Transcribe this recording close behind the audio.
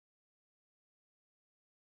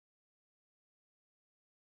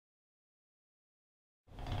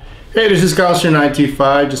Hey, this is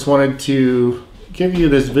Gaussian925. Just wanted to give you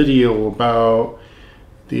this video about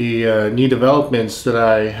the new developments that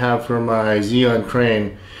I have for my Zhiyun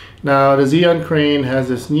Crane. Now, the Zhiyun Crane has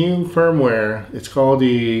this new firmware. It's called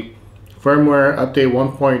the Firmware Update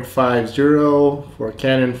 1.50 for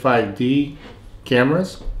Canon 5D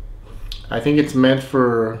cameras. I think it's meant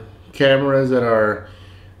for cameras that are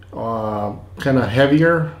kind of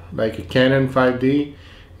heavier, like a Canon 5D.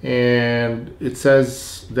 And it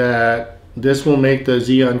says that this will make the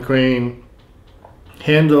Zhiyun Crane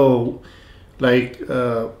handle like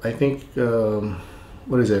I think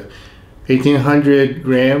what is it, 1800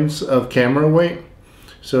 grams of camera weight.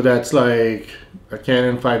 So that's like a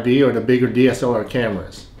Canon 5D or the bigger DSLR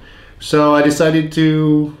cameras. So I decided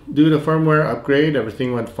to do the firmware upgrade.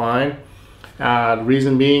 Everything went fine. The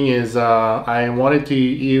reason being is I wanted to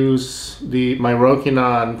use my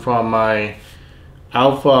Rokinon from my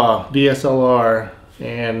Alpha DSLR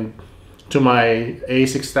and to my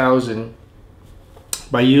A6000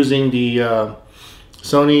 by using the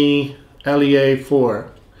Sony LEA4.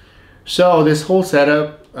 So this whole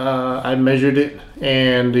setup, I measured it,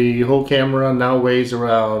 and the whole camera now weighs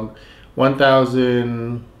around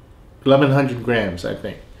 1100 grams, I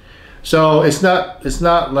think. So it's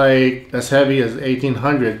not like as heavy as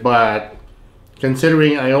 1800, but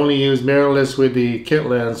considering I only used mirrorless with the kit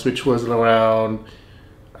lens, which was around,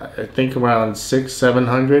 I think around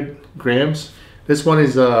 600-700 grams. This one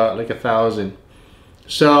is like 1000.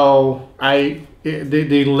 So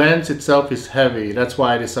the lens itself is heavy. That's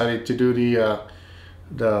why I decided to do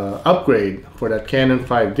the upgrade for that Canon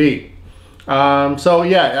 5D. So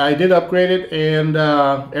yeah, I did upgrade it, and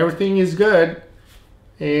everything is good.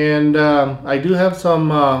 And I do have some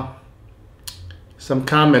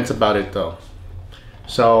comments about it though.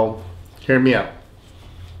 So hear me out.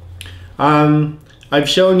 I've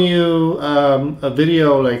shown you a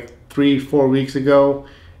video like 3-4 weeks ago,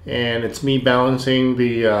 and it's me balancing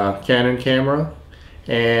the Canon camera,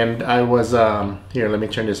 and I was here, let me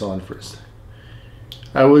turn this on first.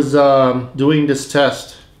 I was doing this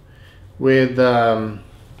test with the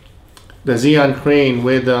Zhiyun Crane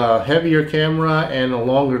with a heavier camera and a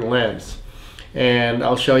longer lens, and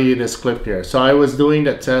I'll show you this clip here. So I was doing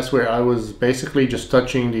that test where I was basically just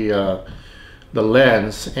touching the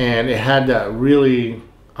lens, and it had that really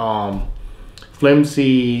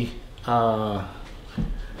flimsy the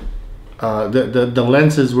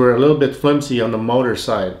lenses were a little bit flimsy on the motor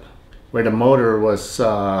side, where the motor was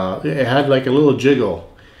it had like a little jiggle,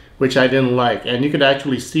 which I didn't like, and you could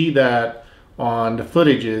actually see that on the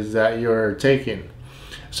footages that you're taking.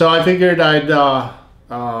 So I figured I'd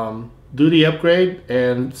do the upgrade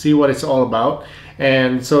and see what it's all about.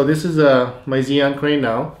 And so this is my Zhiyun Crane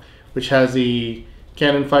now, which has the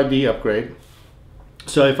Canon 5D upgrade.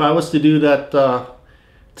 So if I was to do that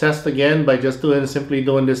test again by just simply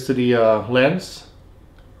doing this to the lens,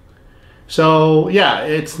 so yeah,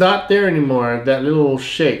 it's not there anymore, that little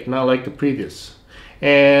shake, not like the previous.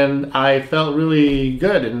 And I felt really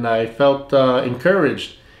good, and I felt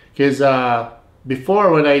encouraged, because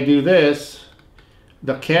before, when I do this,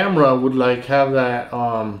 the camera would like have that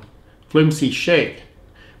flimsy shake.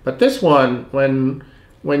 But this one, when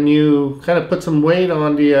you kind of put some weight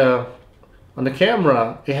on the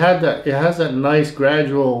camera, it has that nice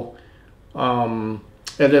gradual,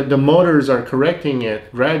 the motors are correcting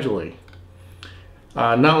it gradually.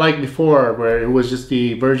 Not like before, where it was just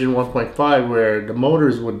the version 1.5, where the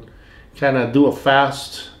motors would kind of do a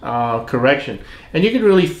fast correction. And you could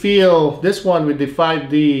really feel this one with the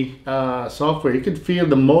 5D software. You could feel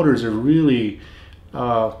the motors are really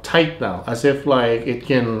tight now, as if like it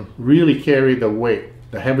can really carry the weight,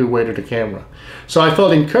 the heavy weight of the camera. So I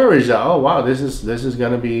felt encouraged that, oh wow, this is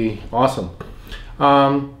gonna be awesome.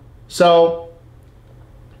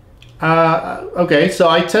 Okay, so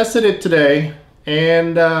I tested it today,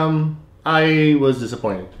 and I was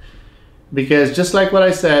disappointed, because just like what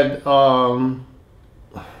I said, the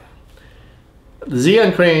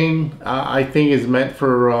Zhiyun Crane I think is meant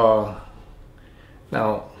for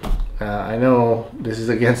now I know this is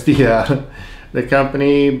against the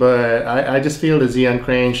company, but I just feel the Zhiyun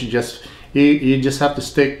Crane should just, you just have to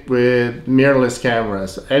stick with mirrorless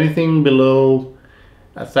cameras, anything below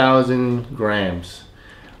 1000 grams,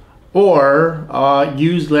 or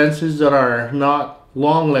use lenses that are not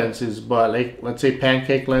long lenses, but like, let's say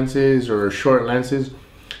pancake lenses or short lenses,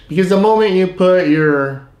 because the moment you put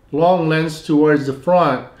your long lens towards the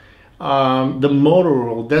front, the motor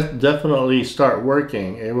will definitely start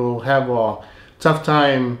working. It will have a tough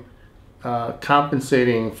time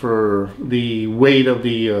compensating for the weight of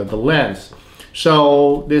the lens.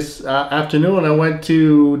 So this afternoon I went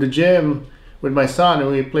to the gym with my son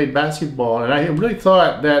and we played basketball, and I really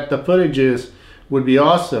thought that the footages would be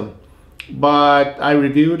awesome, but I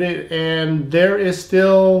reviewed it and there is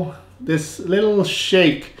still this little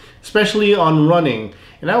shake, especially on running,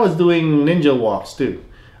 and I was doing ninja walks too,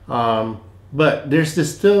 but there's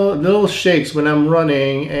this still little shakes when I'm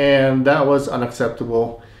running, and that was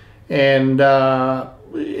unacceptable. And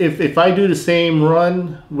if I do the same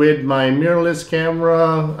run with my mirrorless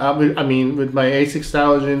camera, I mean with my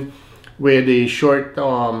A6000 with a short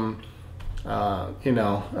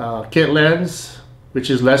kit lens, which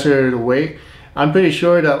is lesser weight, I'm pretty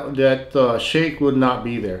sure that shake would not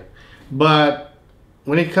be there. But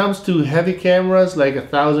when it comes to heavy cameras like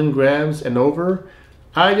 1,000 grams and over,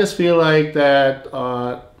 I just feel like that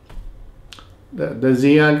the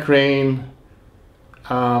Zhiyun Crane,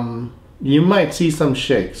 you might see some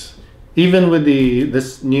shakes, even with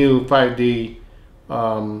this new 5D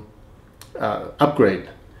upgrade.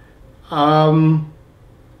 When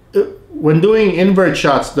doing invert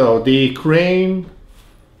shots though, the Crane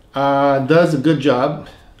does a good job.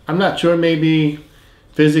 I'm not sure, maybe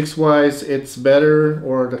physics wise it's better,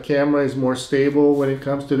 or the camera is more stable when it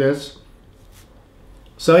comes to this.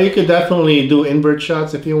 So you could definitely do invert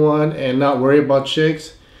shots if you want and not worry about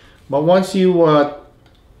shakes. But once you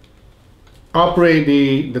operate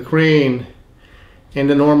the Crane in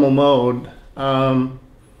the normal mode,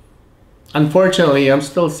 unfortunately I'm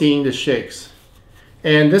still seeing the shakes.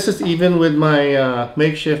 And this is even with my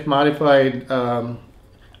makeshift modified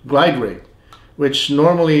glide rig, which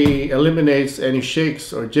normally eliminates any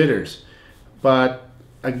shakes or jitters. But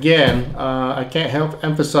again, I can't help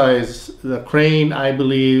emphasize the Crane, I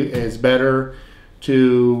believe, is better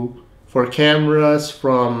for cameras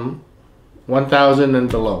from 1,000 and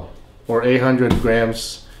below, or 800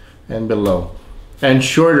 grams and below, and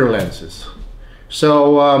shorter lenses.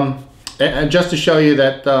 So and just to show you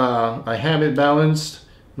that I have it balanced,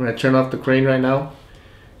 I'm going to turn off the Crane right now.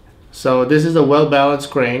 So this is a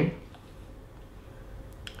well-balanced Crane.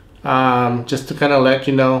 Just to kind of let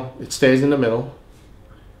you know, it stays in the middle.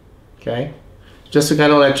 Okay, just to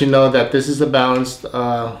kind of let you know that this is a balanced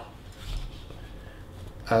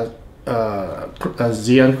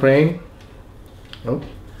Zhiyun Crane.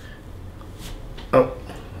 Oh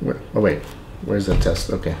wait, where's the test?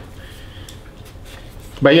 Okay,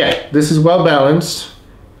 but yeah, this is well balanced,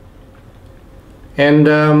 and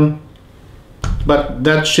but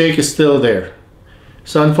that shake is still there.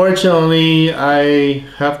 So unfortunately, I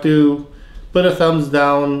have to put a thumbs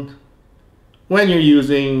down when you're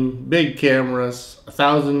using big cameras,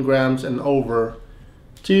 1,000 grams and over,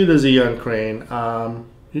 to the Zhiyun Crane.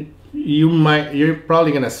 You're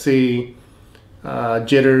probably gonna see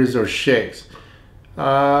jitters or shakes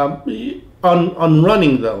on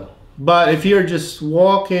running though. But if you're just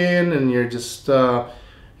walking and you're just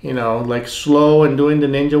like slow and doing the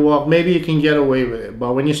ninja walk, maybe you can get away with it.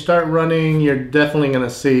 But when you start running, you're definitely gonna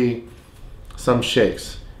see some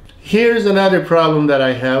shakes. Here's another problem that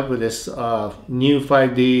I have with this new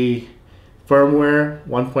 5D firmware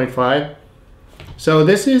 1.5. So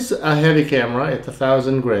this is a heavy camera, it's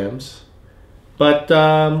 1,000 grams. But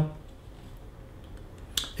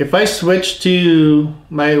if I switch to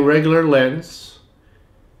my regular lens,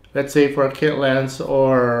 let's say for a kit lens,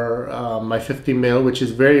 or my 50mm, which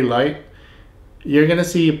is very light, you're gonna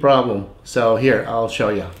see a problem. So here, I'll show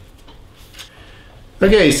you.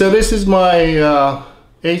 Okay, so this is my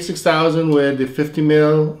A6000 with the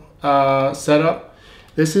 50mm setup.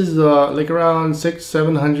 This is like around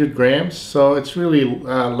 600-700 grams, so it's really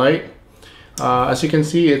light. As you can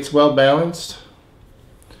see, it's well balanced.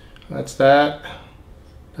 That's that.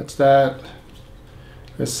 That's that.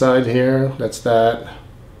 This side here. That's that.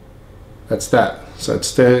 That's that. So it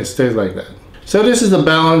stays like that. So this is a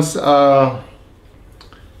balanced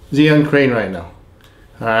Zhiyun Crane right now.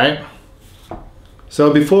 All right.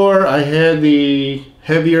 So before I had the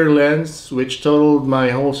heavier lens, which totaled my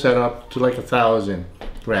whole setup to like 1,000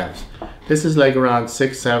 grams. This is like around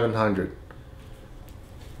 600-700.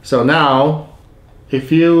 So now,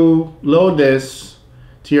 if you load this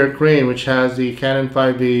to your Crane, which has the Canon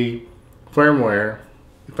 5D firmware,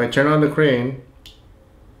 if I turn on the Crane,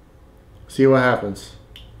 see what happens.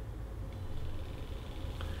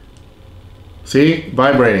 See,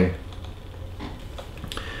 vibrating.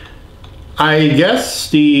 I guess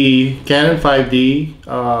the Canon 5D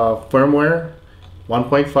firmware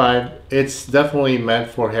 1.5, it's definitely meant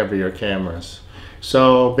for heavier cameras.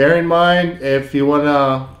 So bear in mind, if you want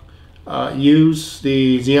to use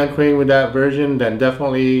the Zhiyun Crane with that version, then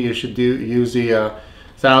definitely you should use the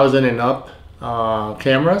 1,000 and up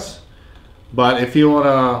cameras. But if you want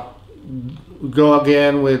to go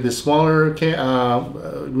again with the smaller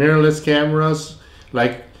mirrorless cameras,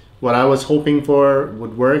 like what I was hoping for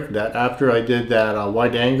would work, that after I did that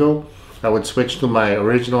wide angle, I would switch to my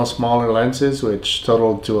original smaller lenses, which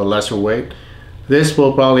totaled to a lesser weight. This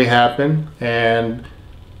will probably happen, and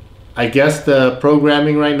I guess the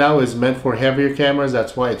programming right now is meant for heavier cameras.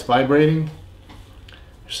 That's why it's vibrating.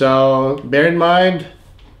 So bear in mind,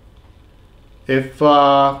 if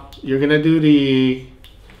you're gonna do the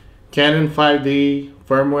Canon 5D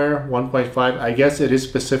firmware 1.5, I guess it is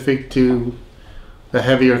specific to the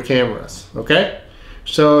heavier cameras. Okay,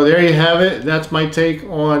 so there you have it. That's my take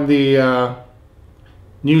on the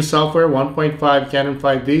new software 1.5 Canon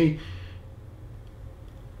 5D.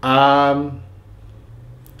 I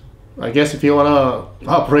guess if you want to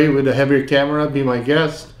operate with a heavier camera, be my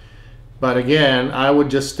guest. But again, I would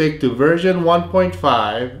just stick to version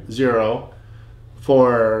 1.50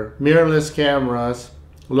 for mirrorless cameras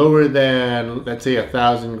lower than, let's say,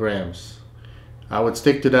 1,000 grams. I would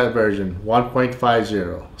stick to that version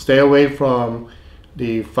 1.50. Stay away from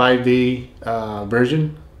the 5D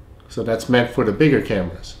version. So that's meant for the bigger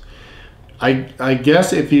cameras. I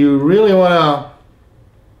guess if you really want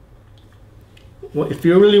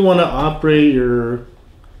to operate your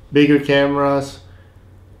bigger cameras,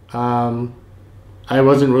 I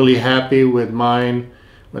wasn't really happy with mine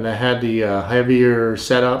when I had the heavier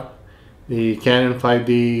setup. The Canon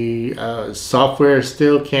 5D software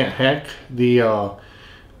still can't hack the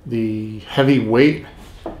heavy weight.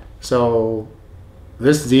 So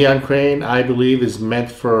this Zhiyun Crane, I believe, is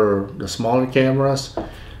meant for the smaller cameras.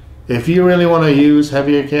 If you really want to use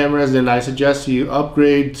heavier cameras, then I suggest you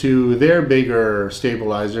upgrade to their bigger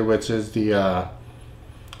stabilizer, which is the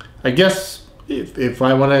I guess if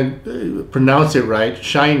I want to pronounce it right,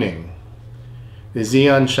 Shining. The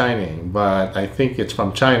Zhiyun Shining, but I think it's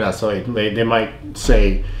from China, so they might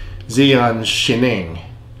say Zhiyun Shining.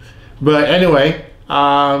 But anyway,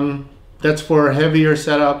 that's for heavier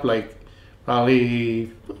setup, like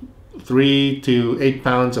probably 3 to 8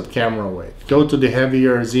 pounds of camera weight. Go to the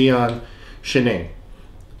heavier Zhiyun Shining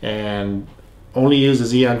and only use the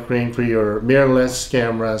Zhiyun Crane for your mirrorless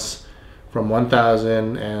cameras from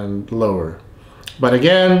 1,000 and lower. But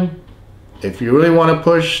again, if you really want to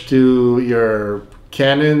push to your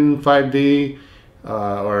Canon 5D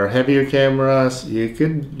or heavier cameras, you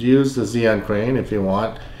could use the Zhiyun Crane if you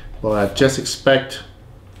want, but just expect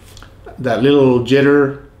that little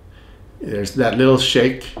jitter. There's that little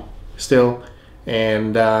shake still,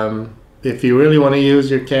 and if you really want to use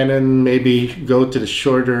your Canon, maybe go to the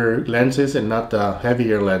shorter lenses and not the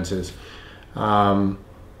heavier lenses,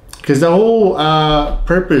 because the whole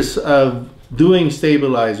purpose of doing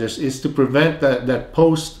stabilizers is to prevent that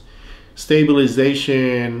post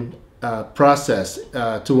stabilization process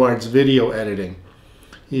towards video editing.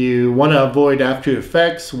 You want to avoid After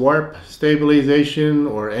Effects, warp stabilization,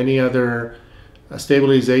 or any other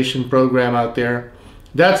stabilization program out there.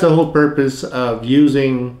 That's the whole purpose of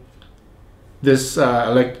using this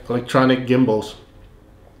electronic gimbals,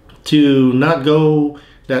 to not go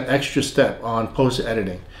that extra step on post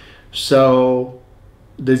editing. So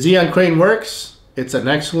the Zhiyun Crane works. It's an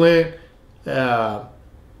excellent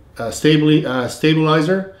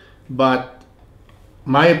stabilizer, but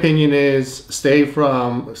my opinion is stay with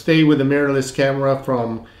the mirrorless camera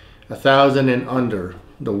from 1,000 and under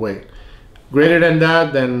the weight. Greater than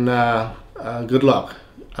that, then good luck.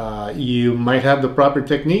 You might have the proper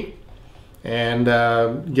technique and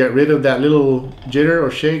get rid of that little jitter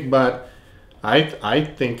or shake, but I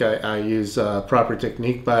think I use proper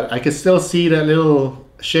technique, but I can still see that little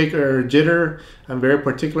shake or jitter. I'm very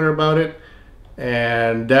particular about it,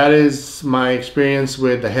 and that is my experience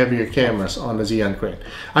with the heavier cameras on the Zhiyun Crane.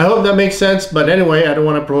 I hope that makes sense, but anyway, I don't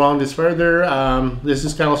want to prolong this further. This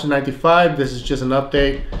is Canon 95. This is just an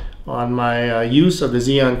update on my use of the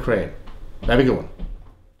Zhiyun Crane. Have a good one.